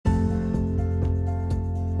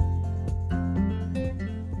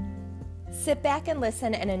Sit back and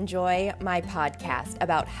listen and enjoy my podcast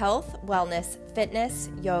about health, wellness, fitness,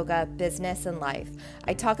 yoga, business, and life.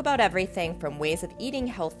 I talk about everything from ways of eating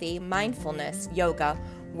healthy, mindfulness, yoga,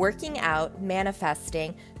 working out,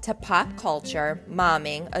 manifesting, to pop culture,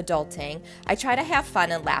 momming, adulting. I try to have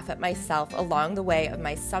fun and laugh at myself along the way of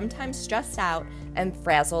my sometimes stressed out and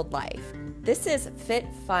frazzled life. This is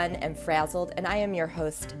Fit, Fun, and Frazzled, and I am your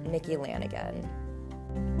host, Nikki Lanigan.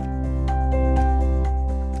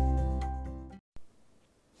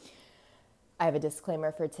 I have a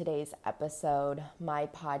disclaimer for today's episode. My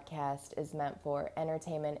podcast is meant for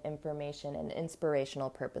entertainment, information, and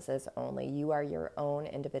inspirational purposes only. You are your own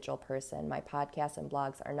individual person. My podcasts and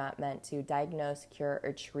blogs are not meant to diagnose, cure,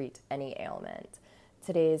 or treat any ailment.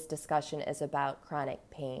 Today's discussion is about chronic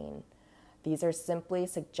pain. These are simply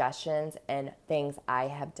suggestions and things I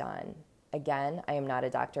have done. Again, I am not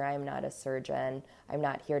a doctor. I am not a surgeon. I'm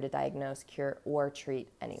not here to diagnose, cure, or treat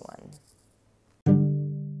anyone.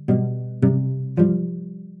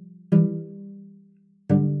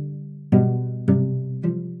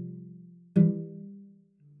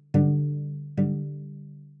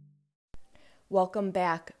 Welcome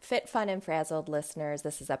back, Fit, Fun, and Frazzled listeners.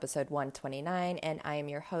 This is episode 129, and I am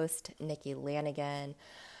your host, Nikki Lanigan.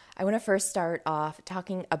 I want to first start off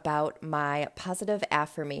talking about my positive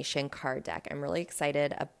affirmation card deck. I'm really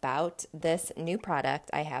excited about this new product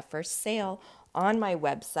I have for sale on my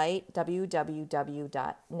website,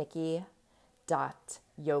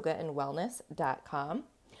 www.nikki.yogaandwellness.com.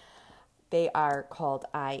 They are called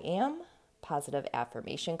I Am Positive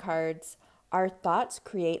Affirmation Cards. Our thoughts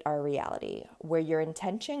create our reality. Where your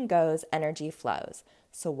intention goes, energy flows.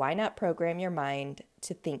 So why not program your mind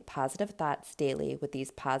to think positive thoughts daily with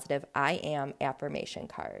these positive I Am affirmation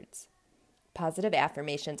cards? Positive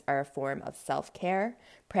affirmations are a form of self-care.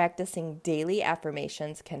 Practicing daily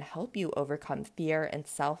affirmations can help you overcome fear and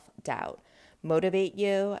self-doubt, motivate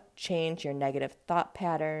you, change your negative thought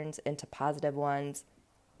patterns into positive ones,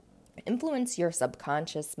 influence your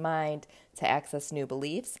subconscious mind to access new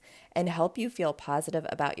beliefs, and help you feel positive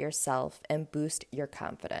about yourself and boost your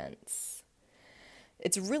confidence.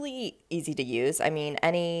 It's really easy to use.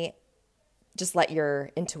 Just let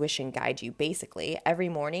your intuition guide you, basically. Every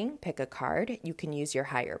morning, pick a card. You can use your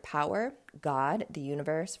higher power, God, the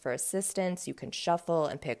universe, for assistance. You can shuffle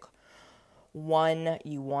and pick one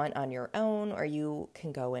you want on your own, or you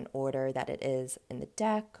can go in order that it is in the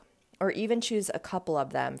deck, or even choose a couple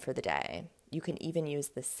of them for the day. You can even use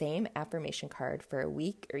the same affirmation card for a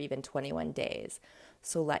week or even 21 days.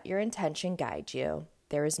 So let your intention guide you.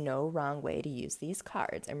 There is no wrong way to use these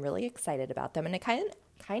cards. I'm really excited about them, and it kind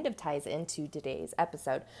of ties into today's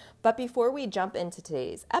episode. But before we jump into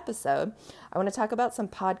today's episode, I want to talk about some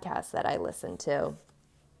podcasts that I listened to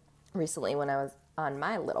recently when I was on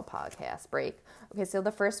my little podcast break. Okay, so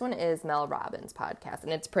the first one is Mel Robbins' podcast,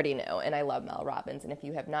 and it's pretty new, and I love Mel Robbins. And if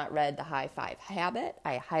you have not read The High Five Habit,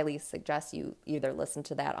 I highly suggest you either listen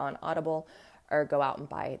to that on Audible or go out and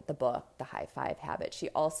buy the book, The High Five Habit. She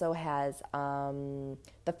also has the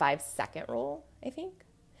 5-second rule, I think.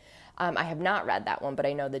 I have not read that one, but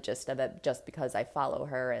I know the gist of it just because I follow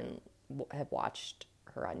her and have watched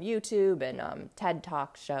her on YouTube and TED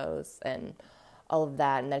Talk shows and all of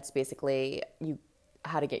that. And that's basically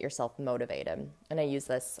how to get yourself motivated. And I use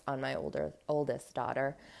this on my oldest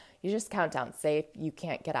daughter. You just count down. Say if you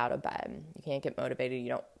can't get out of bed, you can't get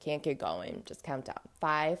motivated, can't get going, just count down.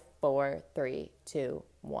 5, 4, 3, 2,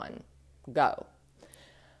 1, go.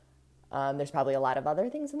 There's probably a lot of other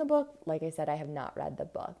things in the book. Like I said, I have not read the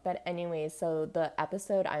book. But anyways, so the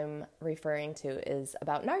episode I'm referring to is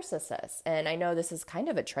about narcissists. And I know this is kind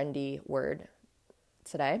of a trendy word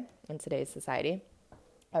today in today's society.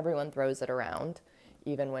 Everyone throws it around,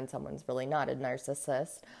 even when someone's really not a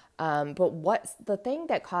narcissist. But what's the thing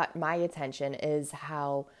that caught my attention is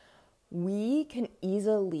how we can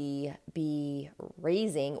easily be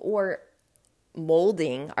raising or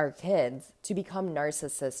molding our kids to become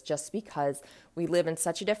narcissists just because we live in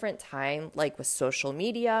such a different time, like with social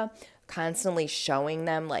media, constantly showing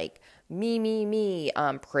them like me,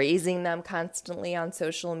 praising them constantly on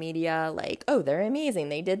social media, like, oh, they're amazing,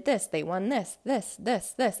 they did this, they won this,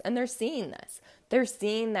 and they're seeing this. They're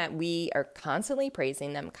seeing that we are constantly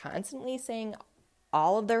praising them, constantly saying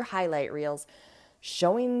all of their highlight reels,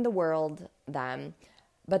 showing the world them.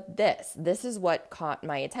 But this is what caught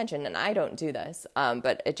my attention, and I don't do this,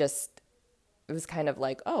 but it was kind of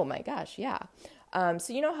like, oh my gosh, yeah.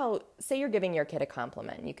 So you know how, say you're giving your kid a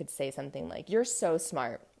compliment, you could say something like, you're so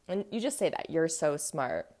smart, and you just say that, you're so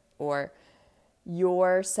smart, or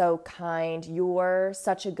you're so kind, you're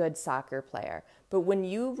such a good soccer player. But when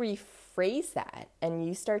you rephrase that and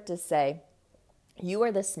you start to say, You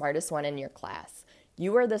are the smartest one in your class.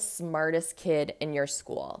 You are the smartest kid in your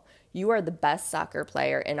school. You are the best soccer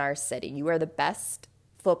player in our city. You are the best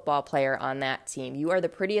football player on that team. You are the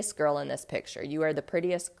prettiest girl in this picture. You are the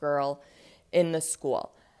prettiest girl in the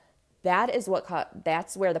school. That's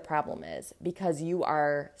where the problem is, because you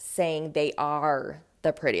are saying they are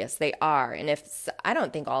the prettiest. They are. And I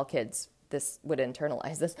don't think all kids this would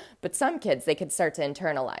internalize this, but some kids, they could start to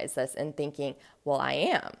internalize this and thinking, well, I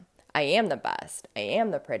am the best. I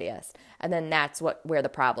am the prettiest. And then that's where the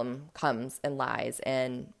problem comes and lies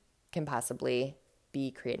and can possibly be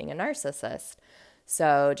creating a narcissist.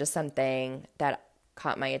 So just something that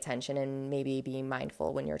caught my attention, and maybe being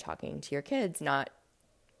mindful when you're talking to your kids, not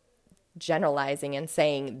generalizing and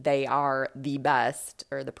saying they are the best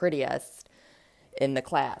or the prettiest in the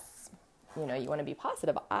class. You want to be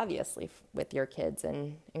positive, obviously, with your kids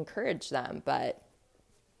and encourage them, but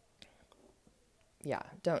yeah,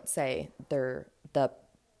 don't say they're the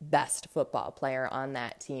best football player on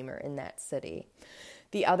that team or in that city.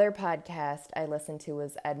 The other podcast I listened to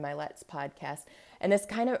was Ed Milet's podcast, and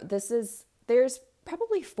there's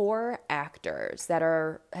probably 4 actors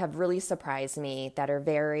that have really surprised me, that are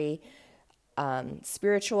very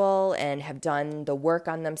spiritual and have done the work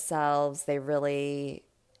on themselves. They really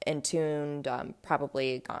in tuned,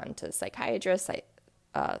 probably gone to psychiatrists,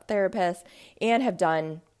 therapists, and have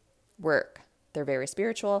done work. They're very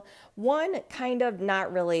spiritual. One kind of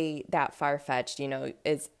not really that far-fetched,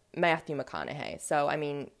 is Matthew McConaughey. So,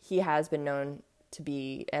 he has been known to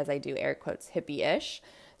be, as I do air quotes, hippie-ish.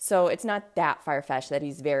 So it's not that far-fetched that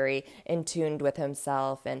he's very in tune with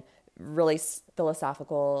himself and really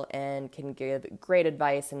philosophical and can give great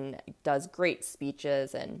advice and does great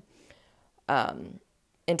speeches and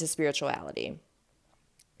into spirituality.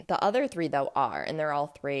 The other 3, though, and they're all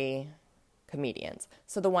 3 comedians.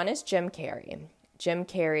 So the one is Jim Carrey. Jim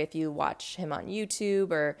Carrey, if you watch him on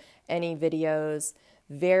YouTube or any videos,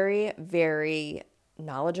 very, very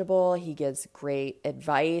knowledgeable. He gives great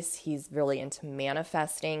advice. He's really into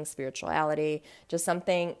manifesting, spirituality, just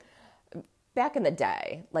something back in the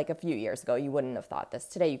day, like a few years ago, you wouldn't have thought this.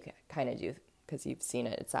 Today you kind of do because you've seen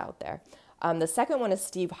it. It's out there. The second one is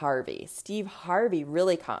Steve Harvey. Steve Harvey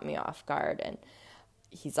really caught me off guard, and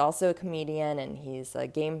he's also a comedian and he's a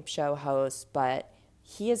game show host, but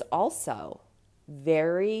he is also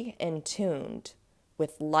very in tune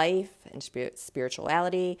with life and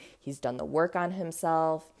spirituality. He's done the work on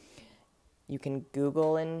himself. You can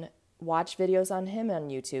Google and watch videos on him on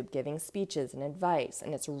YouTube giving speeches and advice,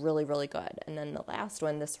 and it's really, really good. And then the last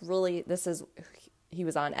one, he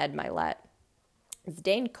was on Ed Milet, is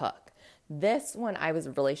Dane Cook. This one I was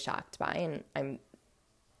really shocked by, and I'm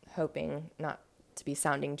hoping not to be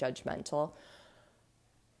sounding judgmental,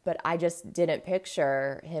 but I just didn't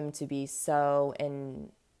picture him to be so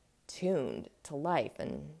in tuned to life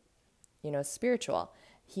and, spiritual.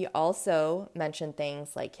 He also mentioned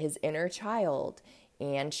things like his inner child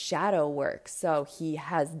and shadow work. So he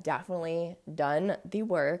has definitely done the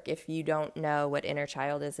work. If you don't know what inner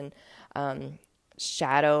child is and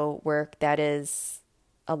shadow work, that is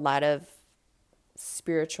a lot of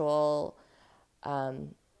spiritual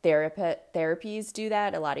therapies do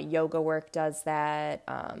that. A lot of yoga work does that.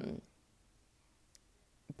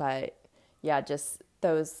 But yeah, just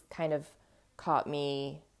those kind of caught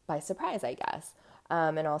me by surprise, I guess.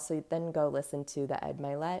 And also then go listen to the Ed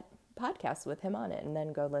Milet podcast with him on it, and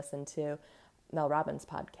then go listen to Mel Robbins'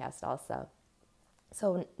 podcast also.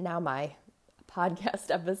 So now my podcast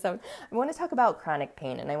episode, I want to talk about chronic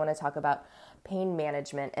pain, and I want to talk about pain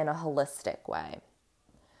management in a holistic way.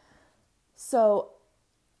 So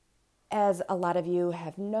as a lot of you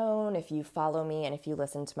have known, if you follow me and if you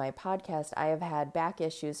listen to my podcast, I have had back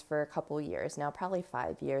issues for a couple years now, probably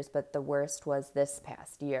 5 years, but the worst was this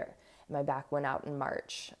past year. My back went out in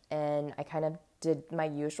March, and I kind of did my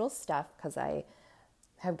usual stuff because I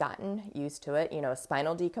have gotten used to it,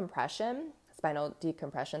 spinal decompression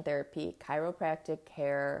therapy, chiropractic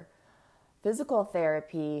care, physical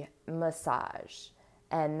therapy, massage,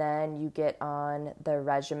 and then you get on the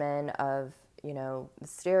regimen of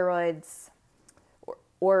steroids,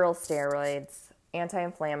 oral steroids,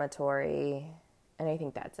 anti-inflammatory, and I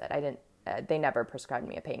think that's it. They never prescribed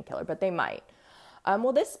me a painkiller, but they might.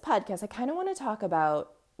 This podcast, I kind of want to talk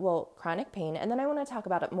about, chronic pain, and then I want to talk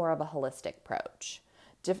about it more of a holistic approach,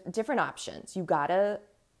 different options. You gotta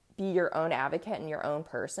be your own advocate and your own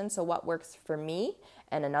person. So what works for me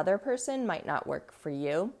and another person might not work for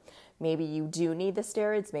you. Maybe you do need the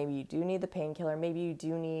steroids, maybe you do need the painkiller, maybe you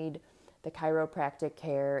do need the chiropractic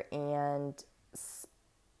care and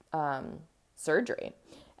surgery.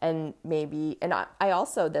 And I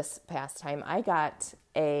also, this past time, I got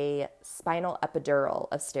a spinal epidural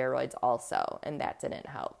of steroids also, and that didn't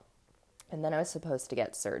help. And then I was supposed to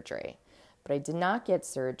get surgery. But I did not get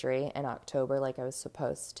surgery in October like I was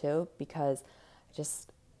supposed to because I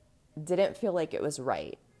just didn't feel like it was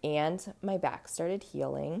right. And my back started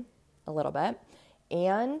healing a little bit.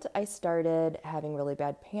 And I started having really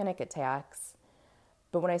bad panic attacks.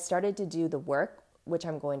 But when I started to do the work, which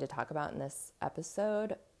I'm going to talk about in this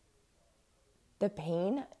episode, the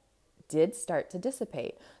pain did start to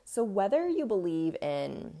dissipate. So whether you believe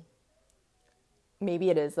in, maybe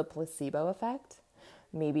it is the placebo effect,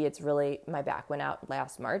 maybe it's really, my back went out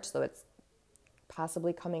last March, so it's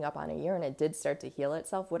possibly coming up on a year and it did start to heal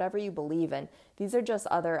itself, whatever you believe in. These are just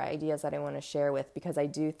other ideas that I want to share with because I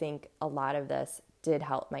do think a lot of this did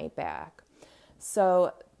help my back.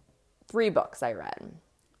 So 3 books I read.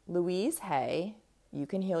 Louise Hay, You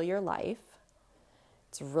Can Heal Your Life.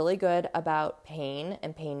 It's really good about pain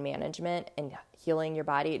and pain management and healing your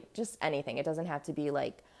body, just anything. It doesn't have to be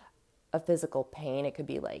like a physical pain. It could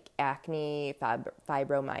be like acne,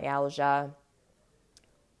 fibromyalgia.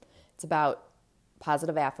 It's about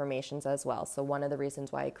positive affirmations as well. So one of the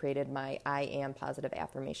reasons why I created my I Am Positive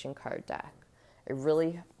Affirmation card deck. I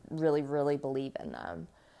really, really, really believe in them.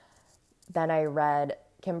 Then I read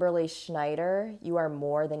Kimberly Schneider, You Are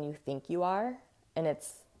More Than You Think You Are. And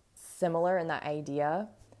it's similar in that idea,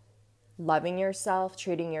 loving yourself,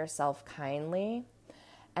 treating yourself kindly.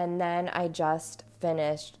 And then I just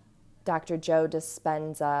finished Dr. Joe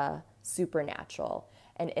Dispenza, Supernatural.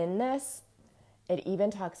 And in this, it even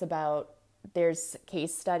talks about, there's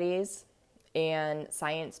case studies and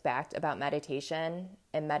science backed about meditation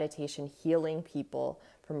and meditation healing people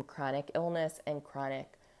from chronic illness and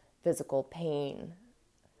chronic physical pain.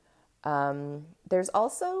 There's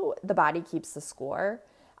also The Body Keeps the Score.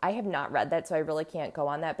 I have not read that, so I really can't go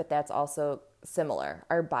on that, but that's also similar.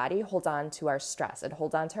 Our body holds on to our stress. It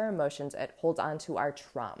holds on to our emotions. It holds on to our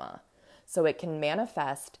trauma. So it can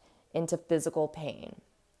manifest into physical pain.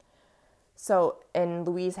 So in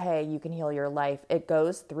Louise Hay, You Can Heal Your Life, it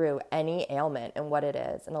goes through any ailment and what it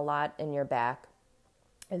is. And a lot in your back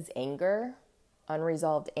is anger,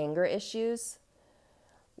 unresolved anger issues,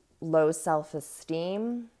 low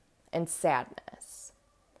self-esteem, and sadness.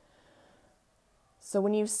 So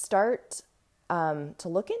when you start to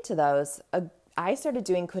look into those, I started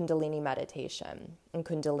doing Kundalini meditation and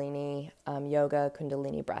Kundalini yoga,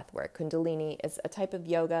 Kundalini breathwork. Kundalini is a type of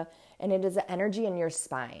yoga, and it is an energy in your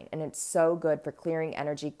spine, and it's so good for clearing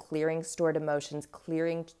energy, clearing stored emotions,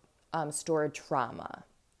 clearing stored trauma.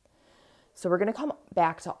 So we're going to come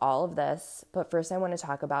back to all of this, but first I want to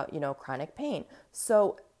talk about, chronic pain.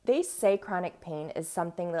 So they say chronic pain is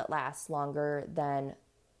something that lasts longer than,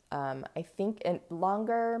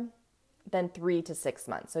 longer than 3 to 6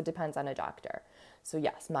 months. So it depends on a doctor. So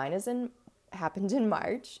yes, mine happened in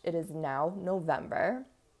March. It is now November,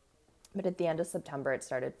 but at the end of September, it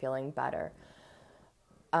started feeling better.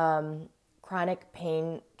 Chronic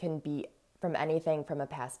pain can be from anything from a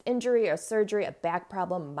past injury, a surgery, a back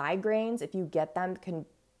problem, migraines. If you get them, can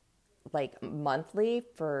like monthly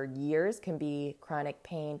for years, can be chronic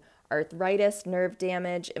pain, arthritis, nerve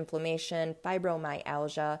damage, inflammation,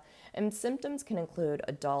 fibromyalgia, and symptoms can include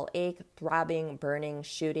a dull ache, throbbing, burning,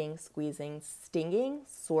 shooting, squeezing, stinging,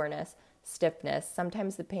 soreness, stiffness.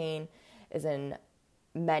 Sometimes the pain is in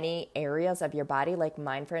many areas of your body, like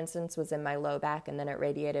mine, for instance, was in my low back, and then it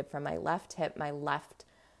radiated from my left hip, my left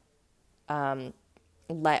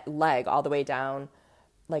leg, all the way down,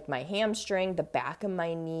 like my hamstring, the back of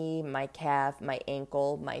my knee, my calf, my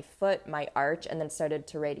ankle, my foot, my arch, and then started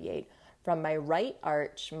to radiate from my right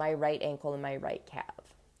arch, my right ankle, and my right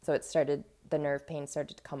calf. So the nerve pain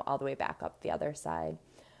started to come all the way back up the other side.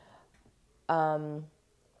 And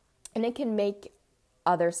it can make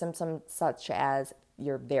other symptoms such as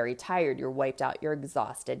you're very tired, you're wiped out, you're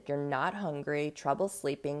exhausted, you're not hungry, trouble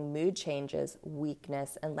sleeping, mood changes,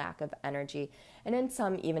 weakness, and lack of energy, and in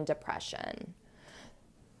some even depression.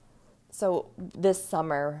 So this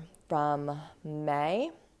summer, from May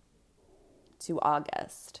to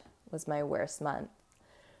August, was my worst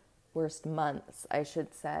months, I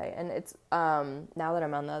should say. And it's, now that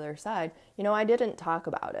I'm on the other side, I didn't talk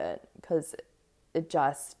about it because it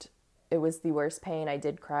was the worst pain. I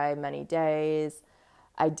did cry many days.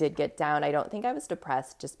 I did get down. I don't think I was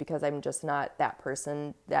depressed just because I'm just not that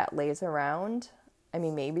person that lays around. I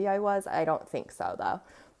mean, maybe I was. I don't think so, though.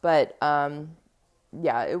 But,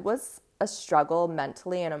 yeah, it was a struggle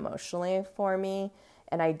mentally and emotionally for me.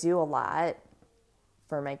 And I do a lot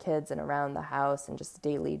for my kids and around the house and just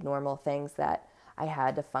daily normal things that I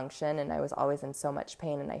had to function. And I was always in so much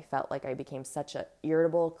pain. And I felt like I became such an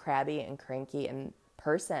irritable, crabby, and cranky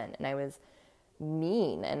person. And I was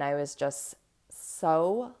mean. And I was just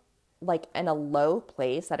so like in a low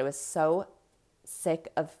place that I was so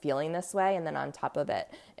sick of feeling this way. And then on top of it,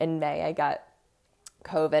 in May, I got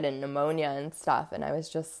COVID and pneumonia and stuff. And I was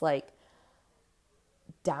just like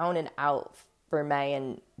down and out for May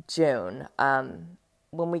and June.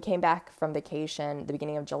 When we came back from vacation, the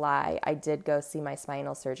beginning of July, I did go see my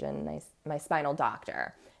spinal surgeon, my spinal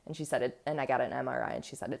doctor. And she said and I got an MRI and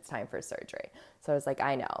she said, it's time for surgery. So I was like,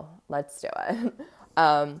 I know, let's do it.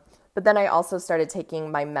 But then I also started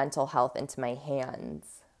taking my mental health into my hands.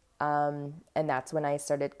 And that's when I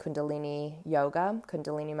started Kundalini yoga,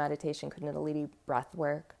 Kundalini meditation, Kundalini breath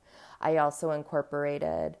work. I also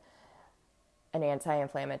incorporated an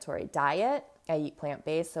anti-inflammatory diet. I eat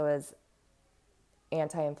plant-based, so as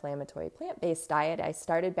anti-inflammatory plant-based diet, I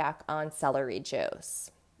started back on celery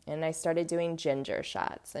juice. And I started doing ginger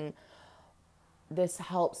shots. And this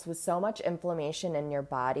helps with so much inflammation in your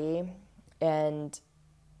body. And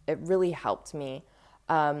it really helped me.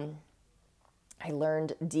 I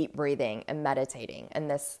learned deep breathing and meditating. And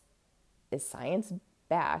this is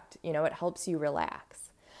science-backed. You know, it helps you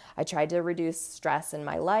relax. I tried to reduce stress in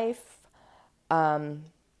my life.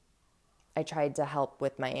 I tried to help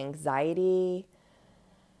with my anxiety.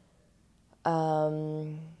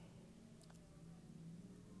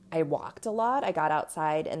 I walked a lot. I got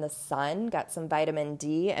outside in the sun, got some vitamin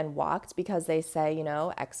D and walked because they say, you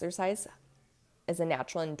know, exercise is a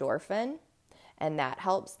natural endorphin and that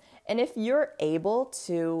helps. And if you're able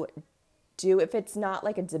to if it's not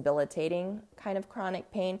like a debilitating kind of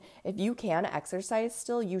chronic pain, if you can exercise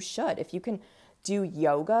still, you should. If you can do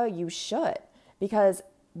yoga, you should. Because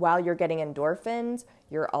while you're getting endorphins,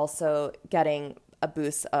 you're also getting a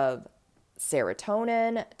boost of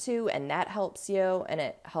serotonin too, and that helps you, and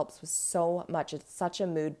it helps with so much. It's such a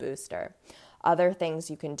mood booster. Other things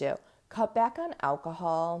you can do: cut back on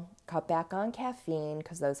alcohol, cut back on caffeine,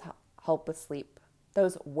 because those help with sleep.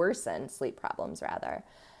 Those worsen sleep problems rather.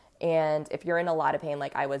 And if you're in a lot of pain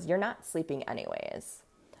like I was, you're not sleeping anyways.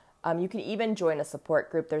 You can even join a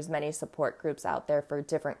support group. There's many support groups out there for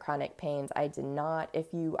different chronic pains. I did not.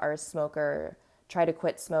 If you are a smoker, try to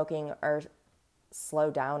quit smoking or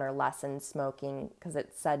slow down or lessen smoking because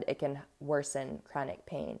it said it can worsen chronic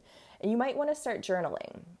pain. And you might want to start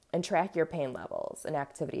journaling and track your pain levels and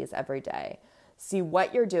activities every day. See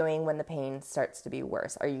what you're doing when the pain starts to be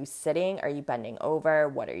worse. Are you sitting? Are you bending over?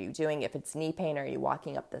 What are you doing? If it's knee pain, are you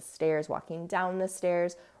walking up the stairs, walking down the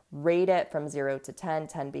stairs? Rate it from 0 to 10,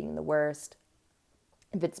 10 being the worst.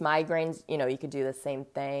 If it's migraines, you know, you could do the same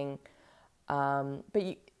thing.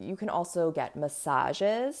 But you can also get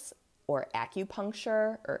massages or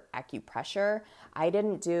acupuncture or acupressure. I've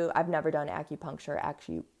never done acupuncture,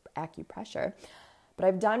 acupressure, but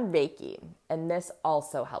I've done Reiki, and this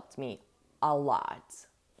also helped me a lot,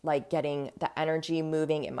 like getting the energy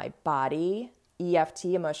moving in my body. EFT,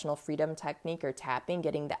 emotional freedom technique, or tapping,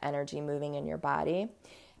 getting the energy moving in your body.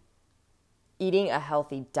 Eating a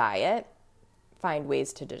healthy diet, find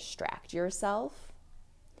ways to distract yourself.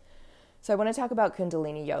 So I want to talk about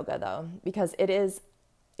Kundalini yoga though, because it is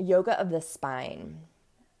yoga of the spine,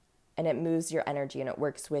 and it moves your energy and it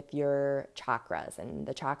works with your chakras, and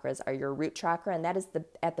the chakras are your root chakra, and that is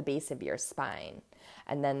at the base of your spine.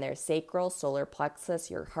 And then there's sacral, solar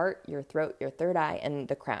plexus, your heart, your throat, your third eye, and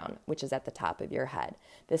the crown, which is at the top of your head.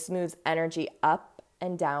 This moves energy up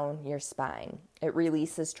and down your spine. It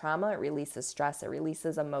releases trauma, it releases stress, it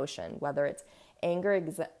releases emotion, whether it's anger,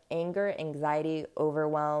 anxiety,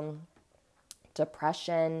 overwhelm,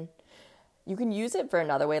 depression. You can use it for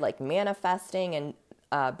another way, like manifesting and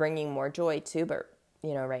bringing more joy too, but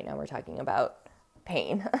you know, right now we're talking about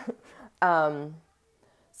pain.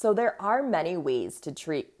 So there are many ways to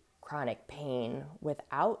treat chronic pain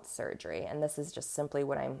without surgery, and this is just simply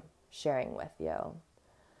what I'm sharing with you.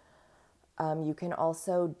 You can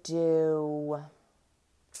also do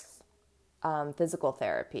physical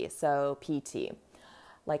therapy, so PT.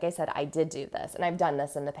 Like I said, I did do this, and I've done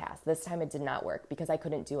this in the past. This time it did not work because I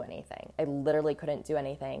couldn't do anything. I literally couldn't do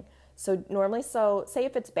anything. So normally, say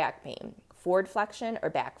if it's back pain, forward flexion or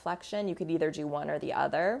back flexion, you could either do one or the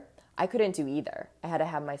other. I couldn't do either. I had to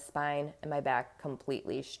have my spine and my back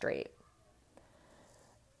completely straight.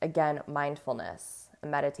 Again, mindfulness and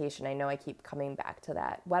meditation. I know I keep coming back to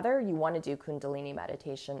that. Whether you want to do Kundalini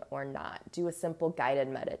meditation or not, do a simple guided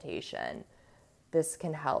meditation. This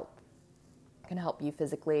can help. It can help you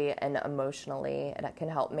physically and emotionally, and it can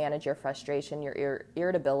help manage your frustration, your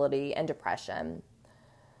irritability, and depression.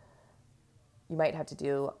 You might have to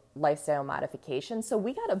do lifestyle modifications. So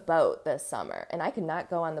we got a boat this summer, and I could not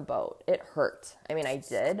go on the boat. It hurt. I mean, I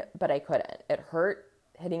did, but I couldn't. It hurt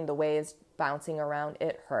hitting the waves, bouncing around.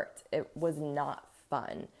 It hurt. It was not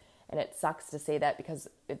fun. And it sucks to say that because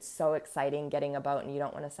it's so exciting getting a boat and you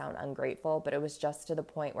don't want to sound ungrateful, but it was just to the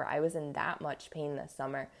point where I was in that much pain this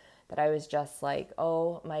summer that I was just like,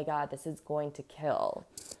 oh my God, this is going to kill.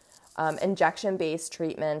 Injection-based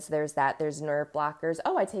treatments, there's nerve blockers.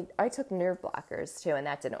 Oh, I took nerve blockers too, and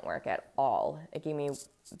that didn't work at all. It gave me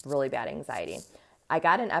really bad anxiety. I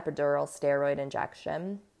got an epidural steroid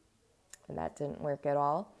injection, and that didn't work at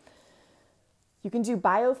all. You can do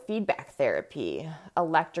biofeedback therapy,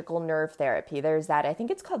 electrical nerve therapy. There's that. I think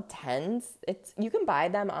it's called TENS. You can buy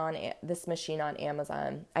them on this machine on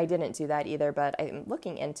Amazon. I didn't do that either, but I'm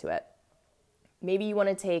looking into it. Maybe you want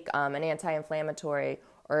to take an anti-inflammatory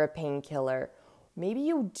or a painkiller. Maybe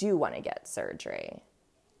you do want to get surgery.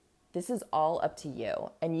 This is all up to you,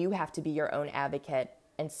 and you have to be your own advocate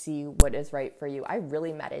and see what is right for you. I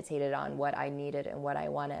really meditated on what I needed and what I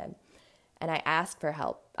wanted, and I asked for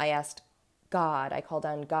help. I asked God, I called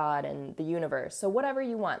on God and the universe. So whatever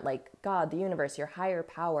you want, like God, the universe, your higher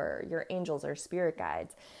power, your angels or spirit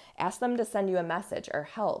guides, ask them to send you a message or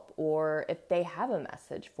help, or if they have a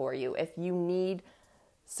message for you, if you need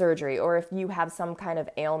surgery, or if you have some kind of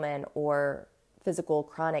ailment or physical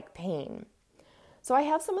chronic pain. So I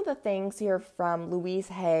have some of the things here from Louise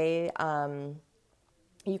Hay,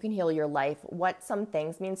 You Can Heal Your Life, what some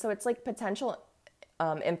things mean. So it's like potential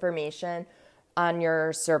information on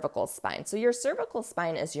your cervical spine. So your cervical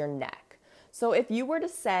spine is your neck. So if you were to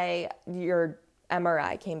say your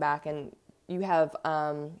MRI came back and you have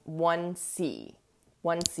 1C,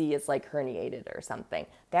 1C is like herniated or something.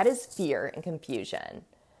 That is fear and confusion.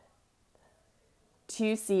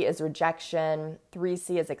 2C is rejection.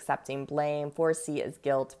 3C is accepting blame. 4C is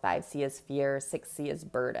guilt. 5C is fear. 6C is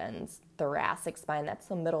burdens. Thoracic spine, that's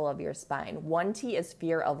the middle of your spine. 1T is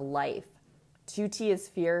fear of life. 2T is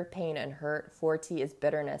fear, pain, and hurt. 4T is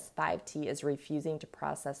bitterness. 5T is refusing to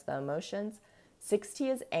process the emotions. 6T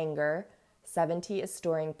is anger. 7T is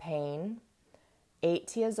storing pain.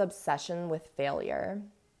 8T is obsession with failure.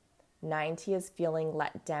 9T is feeling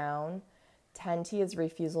let down. 10T is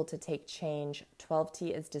refusal to take change.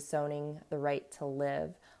 12T is disowning the right to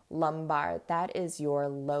live. Lumbar, that is your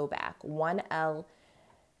low back. 1L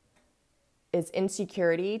is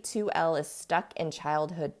insecurity. 2L is stuck in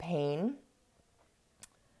childhood pain.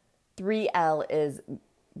 3L is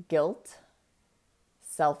guilt,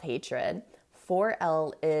 self-hatred.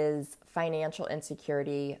 4L is financial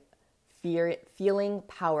insecurity, fear, feeling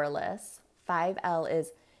powerless. 5L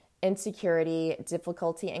is insecurity,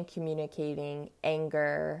 difficulty in communicating,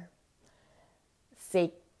 anger.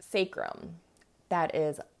 Sacrum, that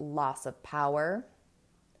is loss of power,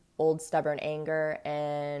 old stubborn anger.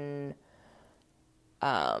 And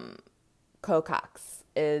cocox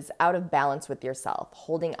is out of balance with yourself,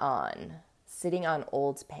 holding on, sitting on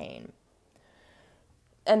old pain.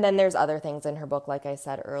 And then there's other things in her book, like I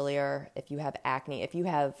said earlier, if you have acne, if you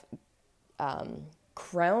have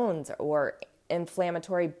Crohn's or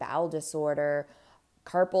inflammatory bowel disorder,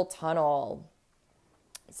 carpal tunnel,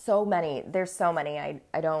 there's so many.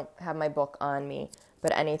 I don't have my book on me,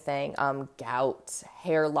 but anything, gout,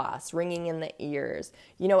 hair loss, ringing in the ears,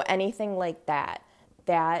 anything like that,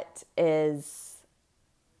 that is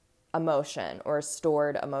emotion or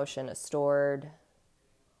stored emotion, stored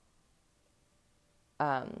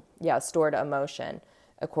emotion,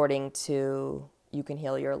 according to You Can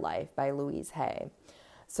Heal Your Life by Louise Hay.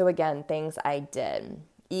 So again, things I did.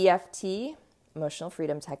 EFT, emotional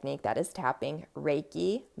freedom technique, that is tapping.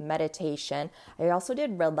 Reiki, meditation. I also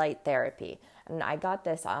did red light therapy, and I got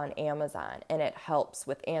this on Amazon, and it helps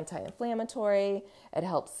with anti-inflammatory, it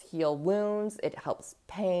helps heal wounds, it helps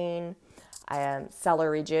pain.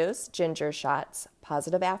 Celery juice, ginger shots,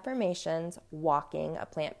 positive affirmations, walking, a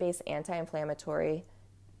plant-based anti-inflammatory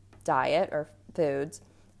diet or foods,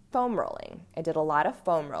 foam rolling. I did a lot of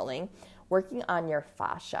foam rolling, working on your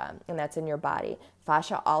fascia, and that's in your body.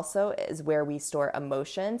 Fascia also is where we store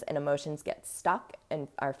emotions, and emotions get stuck in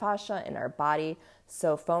our fascia, in our body.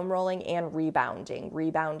 So foam rolling and rebounding.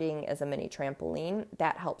 Rebounding is a mini trampoline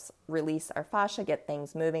that helps release our fascia, get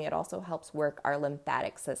things moving. It also helps work our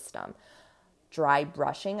lymphatic system. Dry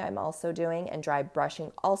brushing I'm also doing, and dry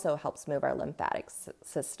brushing also helps move our lymphatic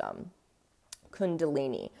system.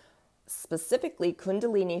 Kundalini, specifically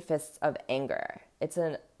Kundalini Fists of Anger. It's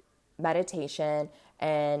a meditation,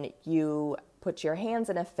 and you put your hands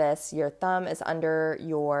in a fist. Your thumb is under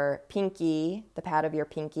your pinky, the pad of your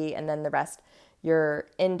pinky, and then the rest, your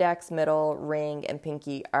index, middle, ring, and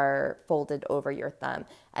pinky are folded over your thumb.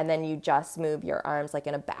 And then you just move your arms like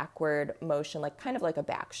in a backward motion, like kind of like a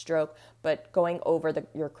backstroke, but going over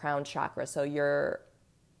your crown chakra. So your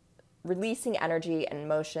releasing energy and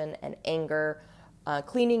emotion and anger,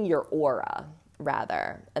 cleaning your aura,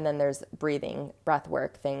 rather. And then there's breathing, breath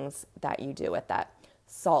work, things that you do with that.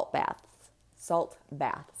 Salt baths,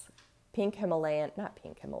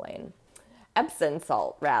 Epsom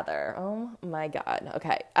salt, rather. Oh my God.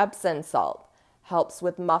 Okay, Epsom salt helps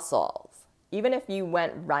with muscles. Even if you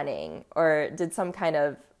went running or did some kind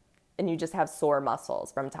of, and you just have sore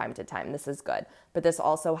muscles from time to time, this is good. But this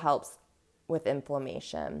also helps with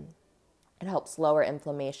inflammation. It helps lower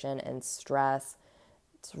inflammation and stress.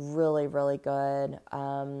 It's really, really good.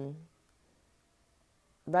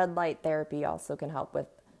 Red light therapy also can help with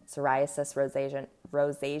psoriasis,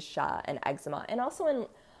 rosacea, and eczema. And also in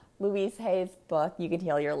Louise Hay's book, You Can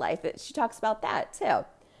Heal Your Life, she talks about that too.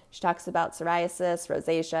 She talks about psoriasis,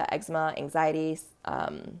 rosacea, eczema, anxiety.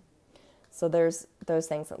 So there's those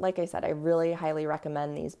things. Like I said, I really highly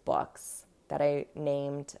recommend these books that I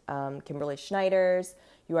named. Kimberly Schneider's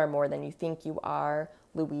You Are More Than You Think You Are,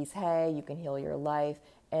 Louise Hay, You Can Heal Your Life,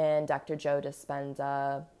 and Dr. Joe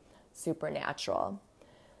Dispenza, Supernatural.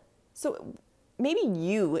 So maybe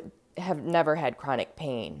you have never had chronic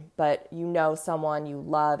pain, but you know someone you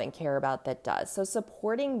love and care about that does. So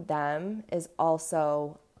supporting them is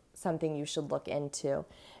also something you should look into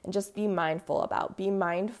and just be mindful about. Be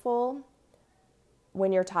mindful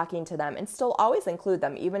when you're talking to them and still always include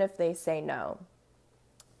them, even if they say no.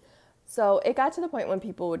 So it got to the point when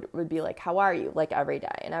people would be like, how are you? Like every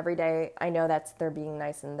day. And every day I know they're being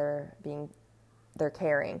nice and they're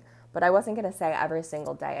caring, but I wasn't going to say every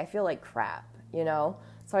single day, I feel like crap, you know?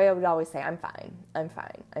 So I would always say, I'm fine.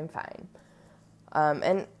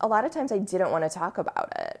 And a lot of times I didn't want to talk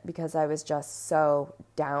about it because I was just so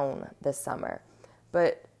down this summer.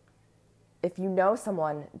 But if you know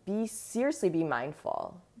someone, seriously be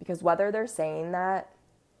mindful, because whether they're saying that,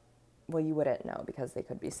 well, you wouldn't know because they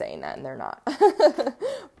could be saying that and they're not.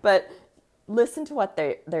 But listen to what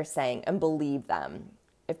they're saying and believe them.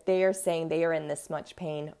 If they are saying they are in this much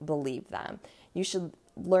pain, believe them. You should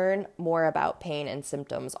learn more about pain and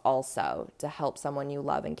symptoms also to help someone you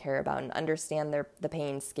love and care about and understand the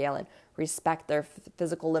pain scale and respect their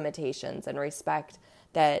physical limitations and respect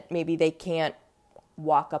that maybe they can't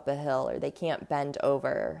walk up a hill or they can't bend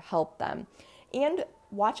over. Help them. And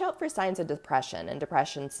watch out for signs of depression and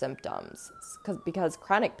depression symptoms because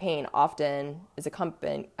chronic pain often is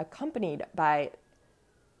accompanied by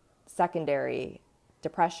secondary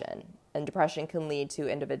depression. And depression can lead to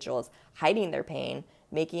individuals hiding their pain,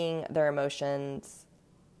 masking their emotions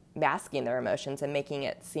and making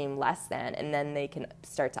it seem less than, and then they can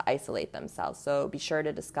start to isolate themselves. So be sure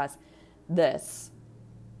to discuss this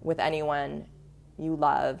with anyone you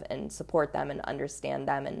love and support them and understand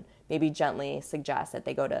them and maybe gently suggest that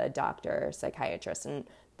they go to a doctor or psychiatrist. And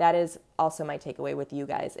that is also my takeaway with you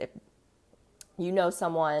guys. If you know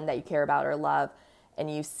someone that you care about or love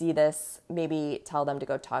and you see this, maybe tell them to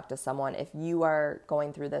go talk to someone. If you are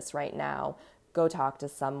going through this right now, go talk to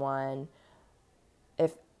someone.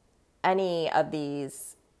 If any of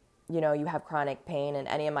these, you have chronic pain and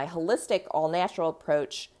any of my holistic, all-natural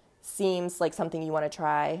approach seems like something you want to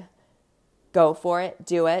try, go for it,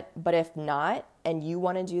 do it. But if not, and you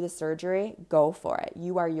want to do the surgery, go for it.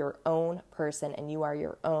 You are your own person and you are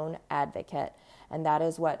your own advocate. And that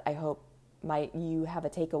is what I hope you have a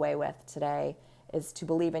takeaway with today, is to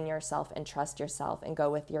believe in yourself and trust yourself and go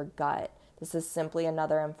with your gut. This is simply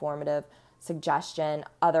another informative suggestion,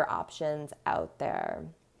 other options out there.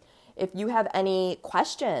 If you have any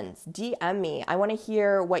questions, DM me. I want to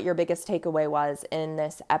hear what your biggest takeaway was in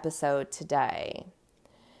this episode today.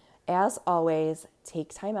 As always,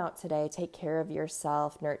 take time out today. Take care of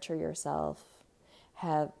yourself. Nurture yourself.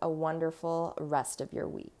 Have a wonderful rest of your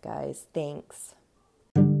week, guys. Thanks.